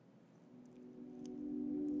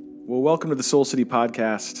Well, welcome to the Soul City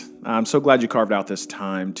Podcast. I'm so glad you carved out this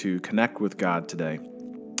time to connect with God today.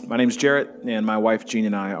 My name's Jarrett, and my wife Jean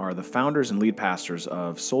and I are the founders and lead pastors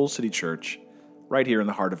of Soul City Church right here in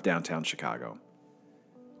the heart of downtown Chicago.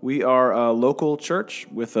 We are a local church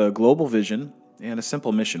with a global vision and a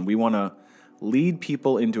simple mission. We want to lead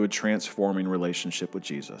people into a transforming relationship with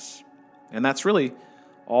Jesus. And that's really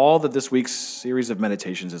all that this week's series of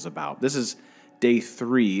meditations is about. This is day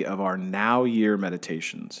 3 of our Now Year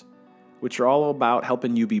meditations, which are all about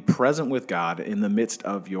helping you be present with God in the midst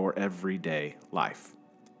of your everyday life.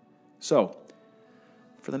 So,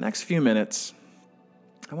 for the next few minutes,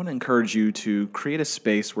 I want to encourage you to create a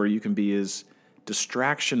space where you can be as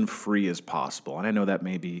distraction-free as possible. And I know that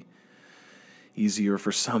may be easier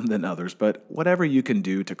for some than others, but whatever you can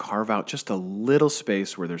do to carve out just a little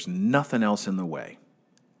space where there's nothing else in the way.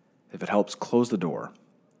 If it helps, close the door.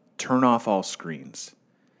 Turn off all screens.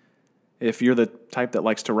 If you're the type that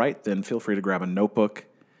likes to write, then feel free to grab a notebook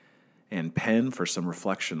and pen for some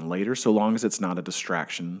reflection later, so long as it's not a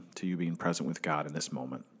distraction to you being present with God in this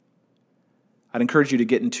moment. I'd encourage you to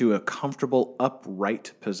get into a comfortable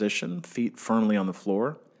upright position, feet firmly on the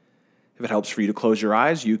floor. If it helps for you to close your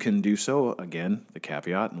eyes, you can do so. Again, the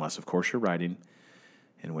caveat, unless of course you're writing,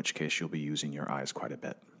 in which case you'll be using your eyes quite a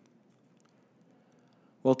bit.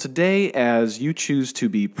 Well, today, as you choose to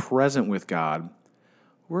be present with God,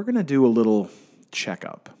 we're going to do a little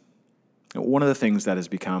checkup. One of the things that has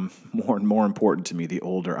become more and more important to me the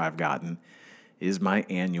older I've gotten is my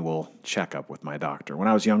annual checkup with my doctor. When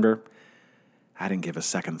I was younger, I didn't give a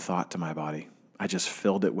second thought to my body. I just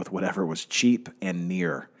filled it with whatever was cheap and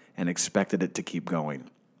near and expected it to keep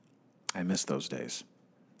going. I miss those days.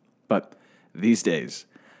 But these days,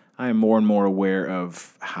 I am more and more aware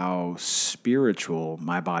of how spiritual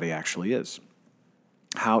my body actually is.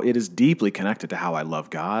 How it is deeply connected to how I love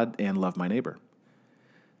God and love my neighbor.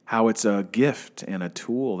 How it's a gift and a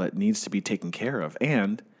tool that needs to be taken care of.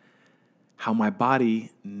 And how my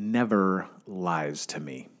body never lies to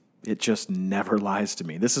me. It just never lies to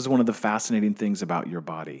me. This is one of the fascinating things about your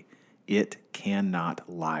body. It cannot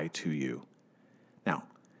lie to you. Now,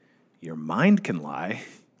 your mind can lie,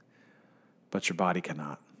 but your body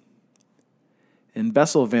cannot. In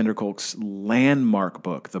Bessel van der Kolk's landmark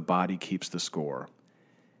book, The Body Keeps the Score,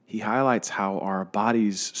 he highlights how our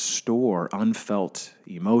bodies store unfelt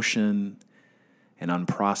emotion and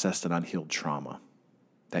unprocessed and unhealed trauma,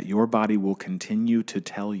 that your body will continue to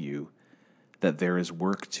tell you that there is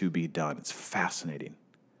work to be done. It's fascinating.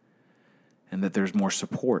 And that there's more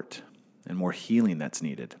support and more healing that's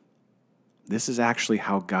needed. This is actually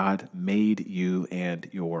how God made you and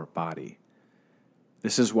your body.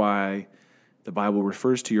 This is why the Bible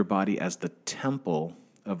refers to your body as the temple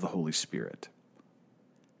of the Holy Spirit.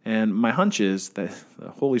 And my hunch is that the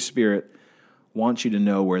Holy Spirit wants you to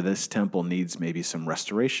know where this temple needs maybe some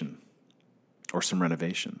restoration or some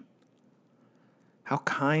renovation. How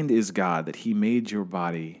kind is God that He made your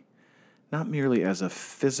body not merely as a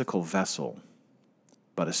physical vessel,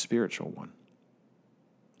 but a spiritual one.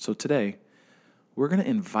 So today, we're going to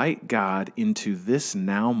invite God into this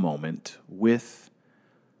now moment with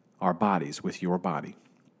our bodies, with your body.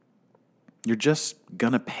 You're just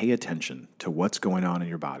going to pay attention to what's going on in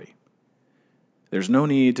your body. There's no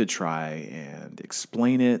need to try and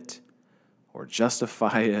explain it or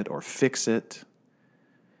justify it or fix it.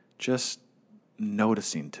 Just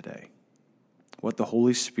noticing today what the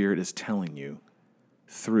Holy Spirit is telling you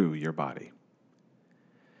through your body.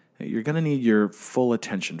 You're going to need your full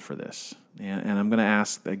attention for this. And I'm going to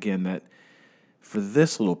ask again that for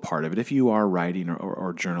this little part of it, if you are writing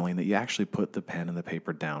or journaling, that you actually put the pen and the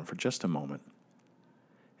paper down for just a moment.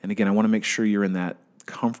 And again, I want to make sure you're in that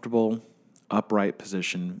comfortable, upright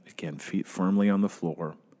position. Again, feet firmly on the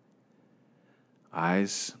floor,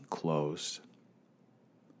 eyes closed.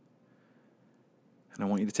 And I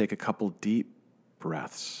want you to take a couple deep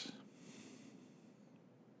breaths.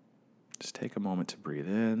 Just take a moment to breathe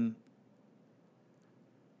in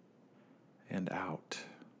and out.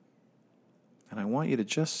 And I want you to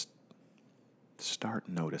just start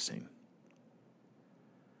noticing.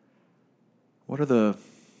 What are the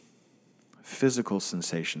physical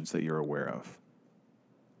sensations that you're aware of?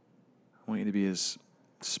 I want you to be as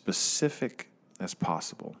specific as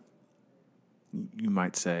possible. You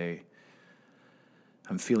might say,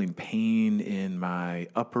 I'm feeling pain in my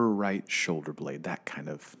upper right shoulder blade, that kind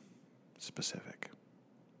of specific.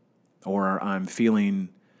 Or I'm feeling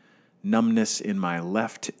numbness in my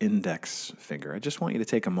left index finger. I just want you to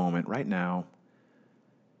take a moment right now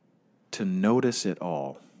to notice it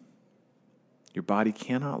all. Your body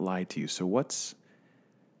cannot lie to you, so what's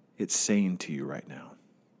it saying to you right now?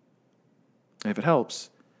 And if it helps,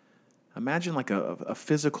 Imagine like a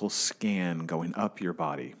physical scan going up your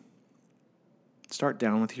body. Start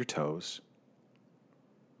down with your toes.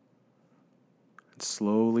 And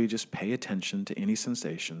slowly just pay attention to any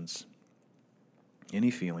sensations,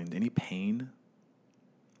 any feeling, any pain,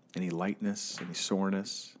 any lightness, any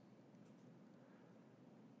soreness.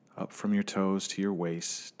 Up from your toes to your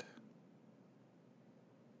waist.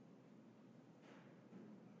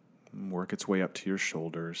 And work its way up to your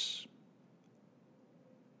shoulders.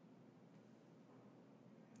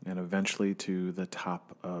 And eventually to the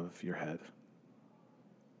top of your head.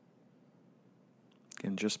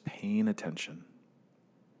 And just paying attention.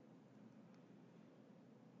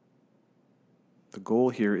 The goal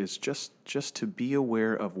here is just to be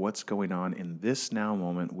aware of what's going on in this now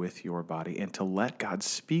moment with your body and to let God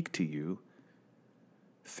speak to you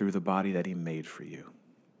through the body that He made for you.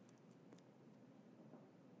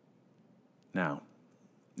 Now,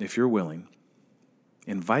 if you're willing,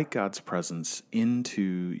 invite God's presence into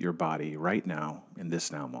your body right now in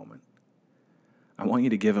this now moment. I want you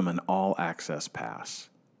to give Him an all-access pass.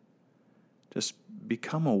 Just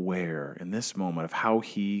become aware in this moment of how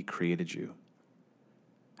He created you,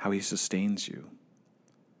 how He sustains you,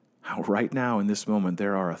 how right now in this moment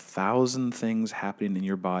there are 1,000 things happening in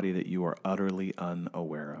your body that you are utterly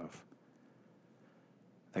unaware of,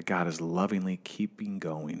 that God is lovingly keeping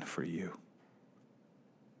going for you.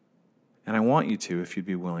 And I want you to, if you'd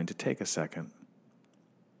be willing, to take a second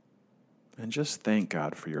and just thank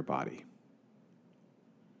God for your body.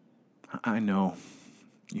 I know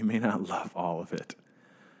you may not love all of it,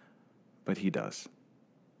 but He does.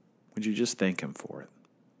 Would you just thank Him for it?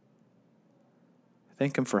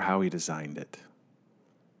 Thank Him for how He designed it,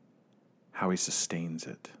 how He sustains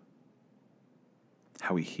it,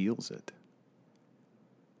 how He heals it,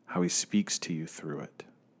 how He speaks to you through it.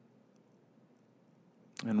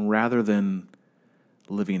 And rather than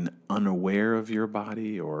living unaware of your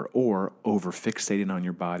body or over-fixating on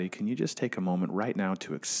your body, can you just take a moment right now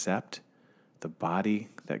to accept the body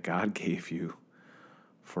that God gave you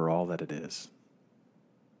for all that it is?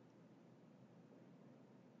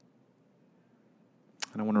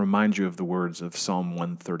 And I want to remind you of the words of Psalm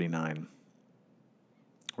 139,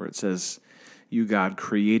 where it says, "You, God,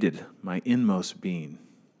 created my inmost being.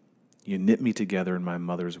 You knit me together in my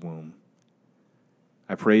mother's womb.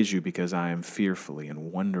 I praise you because I am fearfully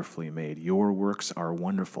and wonderfully made. Your works are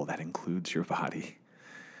wonderful." That includes your body.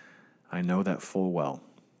 I know that full well.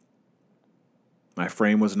 My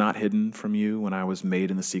frame was not hidden from you when I was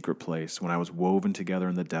made in the secret place, when I was woven together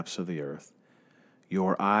in the depths of the earth.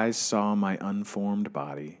 Your eyes saw my unformed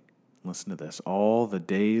body. Listen to this. All the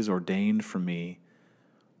days ordained for me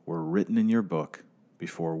were written in your book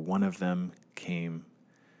before one of them came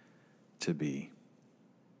to be.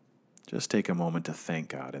 Just take a moment to thank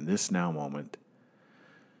God in this now moment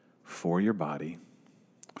for your body,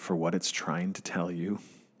 for what it's trying to tell you,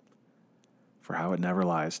 for how it never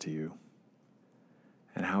lies to you,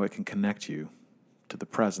 and how it can connect you to the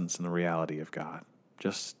presence and the reality of God,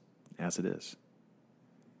 just as it is.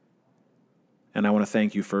 And I want to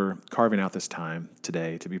thank you for carving out this time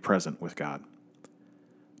today to be present with God.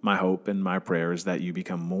 My hope and my prayer is that you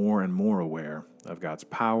become more and more aware of God's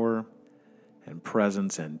power and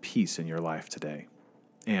presence and peace in your life today.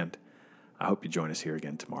 And I hope you join us here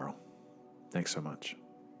again tomorrow. Thanks so much.